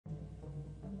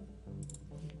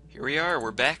Here we are, we're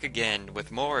back again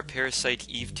with more Parasite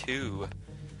Eve 2.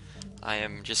 I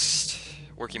am just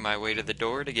working my way to the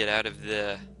door to get out of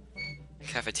the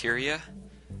cafeteria.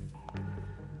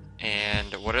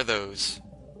 And what are those?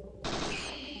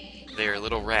 They're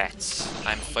little rats.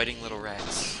 I'm fighting little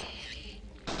rats.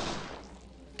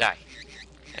 Die.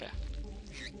 Yeah.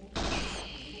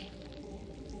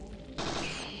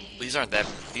 These aren't that...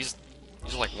 These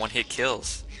are like one-hit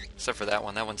kills. Except for that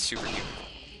one. That one's superhuman.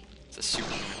 It's a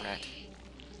superhuman rat.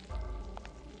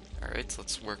 Alright,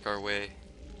 let's work our way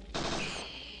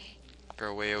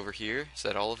over here. Is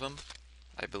that all of them?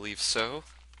 I believe so.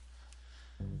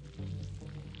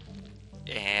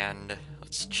 And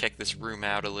let's check this room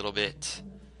out a little bit.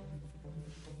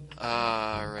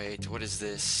 Alright, what is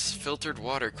this? Filtered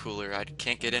water cooler. I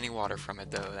can't get any water from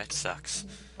it though. That sucks.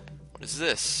 What is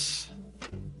this?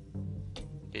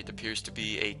 It appears to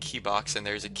be a key box and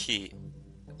there's a key.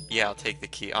 Yeah, I'll take the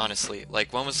key, honestly.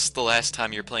 Like, when was the last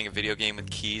time you were playing a video game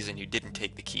with keys and you didn't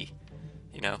take the key?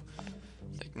 You know?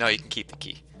 Like, no, you can keep the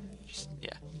key. Just,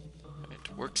 yeah.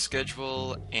 Right, work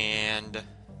schedule, and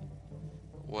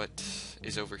what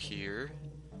is over here?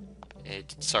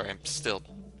 Sorry, I'm still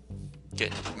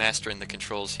mastering the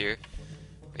controls here.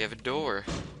 We have a door.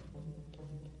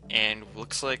 And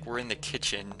looks like we're in the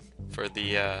kitchen for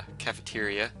the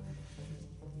cafeteria.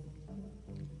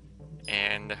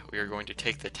 And we are going to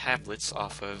take the tablets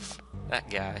off of that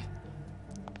guy.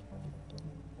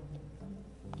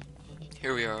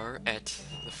 Here we are at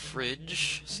the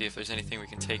fridge. See if there's anything we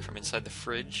can take from inside the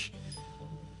fridge.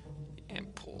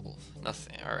 And pull.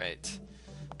 Nothing. Alright.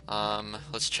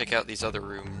 Let's check out these other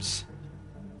rooms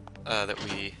that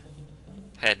we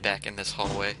had back in this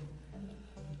hallway.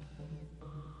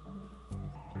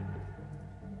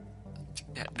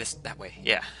 That way,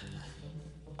 yeah.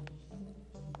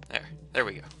 There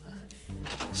we go.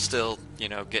 Still, you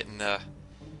know, getting the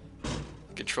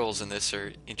controls in this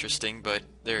are interesting, but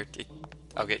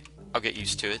I'll get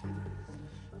used to it.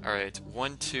 All right,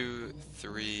 1, 2,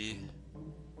 3.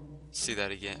 See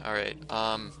that again. All right,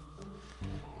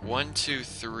 1, 2,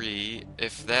 3.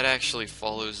 If that actually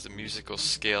follows the musical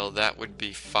scale, that would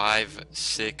be 5,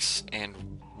 6,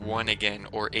 and 1 again,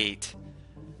 or 8.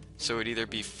 So it'd either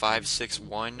be 5, 6,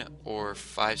 1 or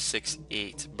 5, 6,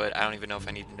 8, but I don't even know if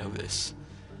I need to know this.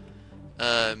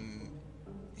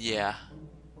 Yeah.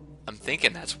 I'm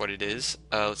thinking that's what it is.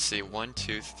 Let's see, 1,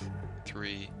 2,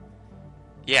 3.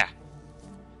 Yeah.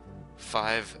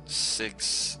 5,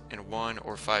 6, and 1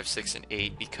 or 5, 6, and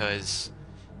 8 because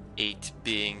 8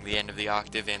 being the end of the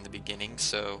octave and the beginning,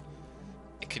 so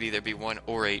it could either be 1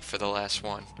 or 8 for the last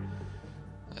one.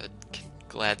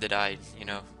 Glad that I, you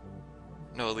know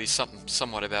at least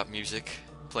somewhat about music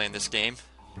playing this game.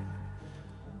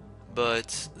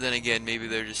 But then again, maybe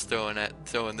they're just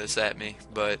throwing this at me,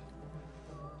 but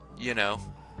you know,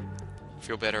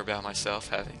 feel better about myself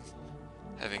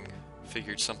having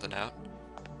figured something out.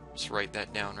 Just write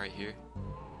that down right here.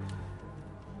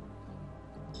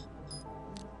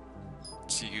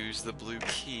 Let's use the blue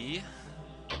key.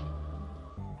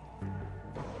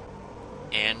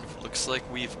 And looks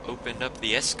like we've opened up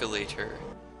the escalator.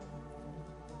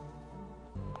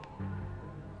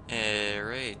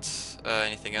 Alright,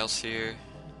 anything else here?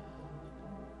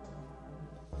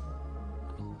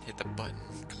 Hit the button,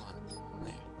 come on.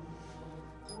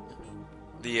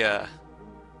 There. The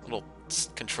little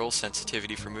control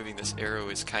sensitivity for moving this arrow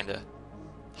is kinda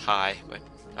high, but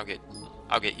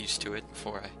I'll get used to it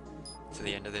before I to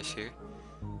the end of this here.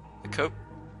 The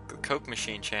Coke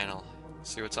machine channel.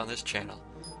 Let's see what's on this channel.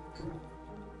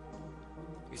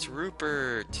 It's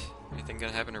Rupert. Anything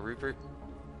gonna happen to Rupert?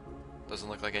 Doesn't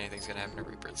look like anything's gonna happen to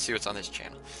Rupert. Let's see what's on this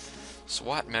channel.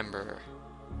 SWAT member.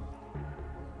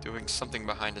 Doing something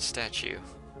behind a statue.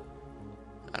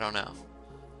 I don't know.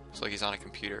 Looks like he's on a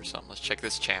computer or something. Let's check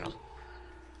this channel.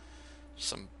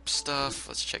 Some stuff.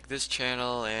 Let's check this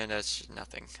channel, and that's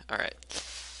nothing. Alright.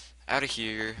 Out of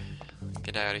here.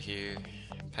 Get out of here.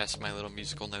 Past my little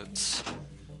musical notes.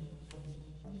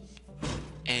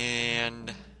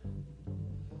 And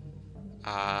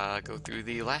go through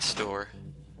the last door.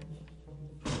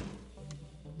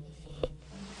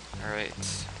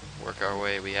 Alright, work our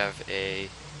way. We have a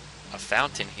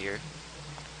fountain here.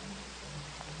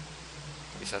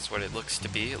 At least that's what it looks to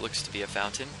be. It looks to be a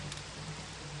fountain.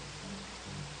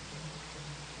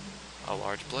 A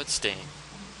large blood stain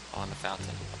on the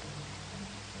fountain.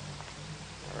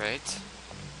 Alright.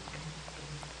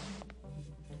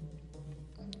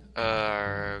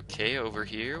 Okay, over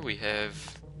here we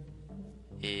have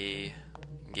a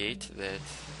gate that...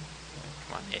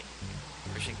 Come on, hey.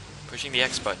 Pushing the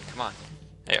X button, come on.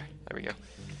 There we go.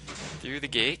 Through the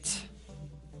gate.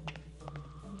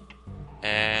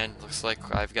 And looks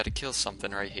like I've got to kill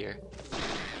something right here.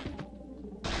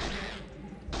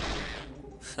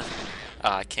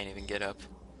 I can't even get up.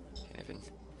 Can't even.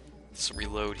 Let's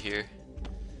reload here.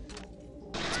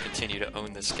 Let's continue to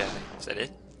own this guy. Is that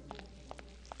it?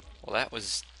 Well, that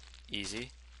was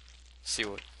easy. See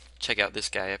what? Check out this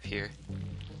guy up here.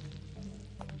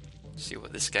 See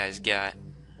what this guy's got.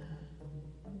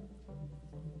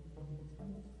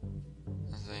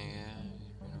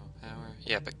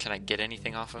 Yeah, but can I get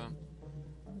anything off of him?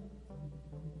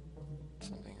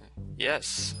 Something.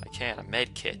 Yes, I can. A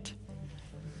med kit.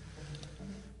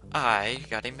 I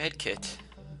got a med kit.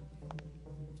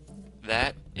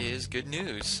 That is good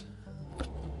news.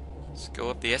 Let's go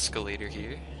up the escalator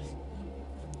here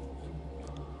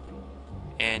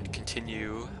and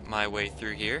continue my way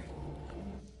through here.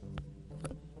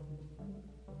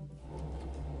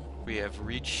 We have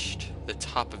reached the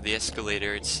top of the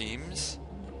escalator, it seems.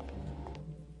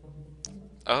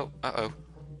 Oh, uh-oh.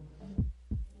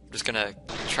 I'm just gonna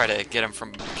try to get him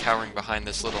from cowering behind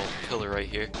this little pillar right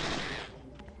here.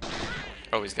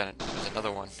 Oh, he's got it. There's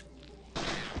another one.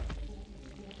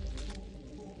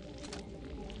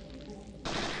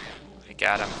 I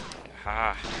got him.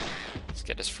 Aha. Let's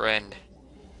get his friend.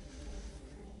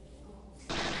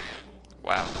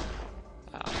 Wow.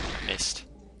 Missed.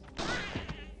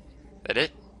 That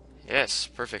it? Yes,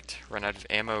 perfect. Run out of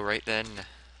ammo right then.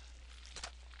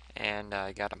 And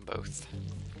I got them both.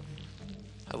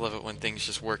 I love it when things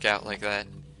just work out like that.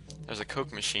 There's a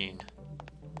Coke machine.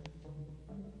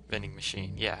 Vending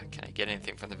machine. Yeah, can I get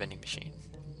anything from the vending machine?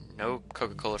 No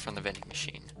Coca-Cola from the vending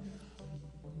machine.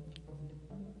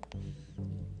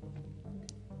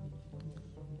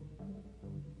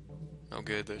 No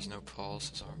good, there's no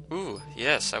pulse. Ooh,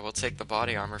 yes, I will take the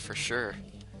body armor for sure.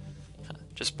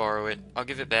 Just borrow it. I'll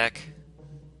give it back.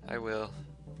 I will.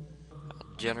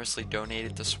 I'll generously donate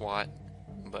it to SWAT.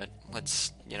 But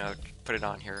let's, put it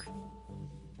on here.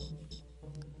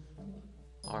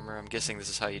 Armor, I'm guessing this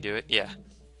is how you do it. Yeah.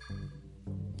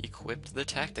 Equipped the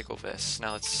tactical vest.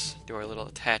 Now let's do our little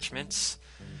attachments.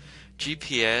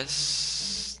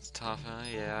 GPS.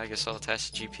 Yeah, I guess I'll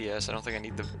attach the GPS. I don't think I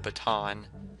need the baton.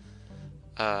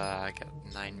 I got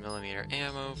 9mm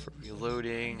ammo for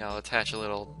reloading. I'll attach a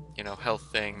little,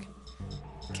 health thing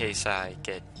in case I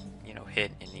get,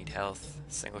 hit and need health.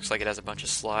 This thing looks like it has a bunch of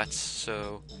slots,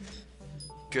 so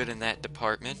good in that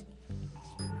department.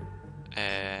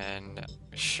 And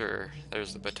sure,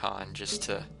 there's the baton just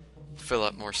to fill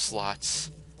up more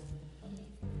slots.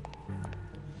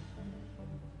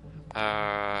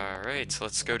 Alright, so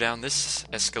let's go down this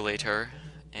escalator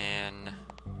and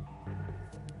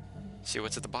see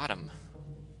what's at the bottom.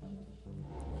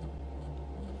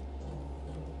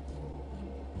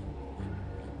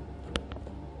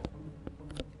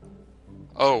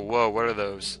 Oh, whoa, what are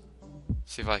those?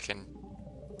 See if I can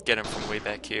get them from way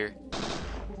back here.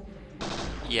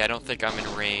 Yeah, I don't think I'm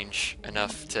in range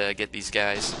enough to get these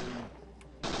guys.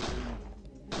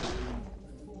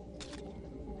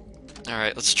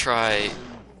 Alright, let's try...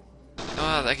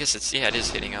 Oh, I guess it is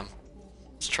hitting him.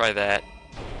 Let's try that.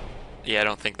 Yeah, I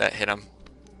don't think that hit him.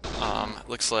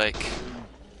 Looks like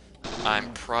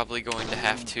I'm probably going to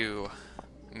have to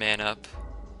man up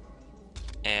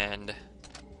and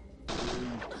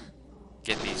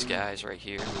get these guys right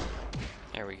here.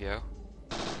 There we go.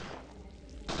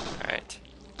 Alright.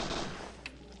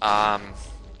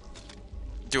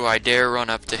 Do I dare run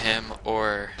up to him,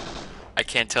 or I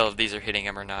can't tell if these are hitting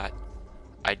him or not.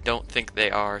 I don't think they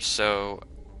are, so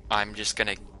I'm just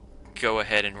gonna go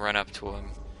ahead and run up to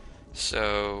him.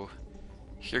 So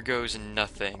here goes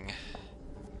nothing.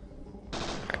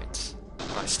 Alright.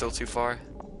 Am I still too far?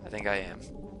 I think I am.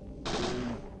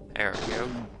 There we go.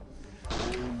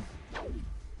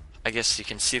 I guess you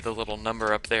can see the little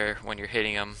number up there when you're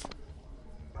hitting him.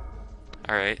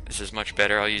 Alright, this is much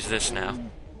better. I'll use this now.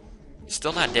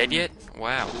 Still not dead yet?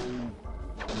 Wow.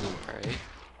 Alright.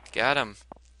 Got him.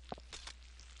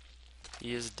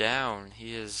 He is down.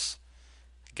 He is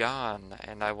gone.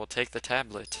 And I will take the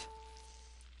tablet.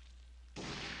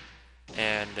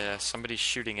 And somebody's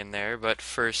shooting in there, but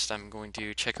first I'm going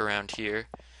to check around here.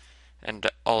 And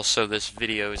also this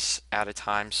video is out of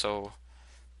time, so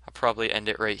I'll probably end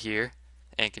it right here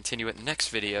and continue it in the next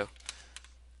video.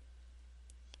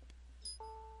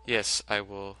 Yes, I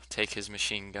will take his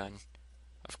machine gun,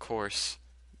 of course.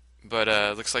 But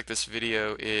looks like this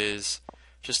video is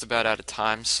just about out of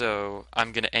time, so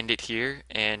I'm going to end it here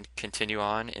and continue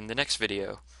on in the next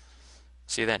video.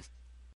 See you then.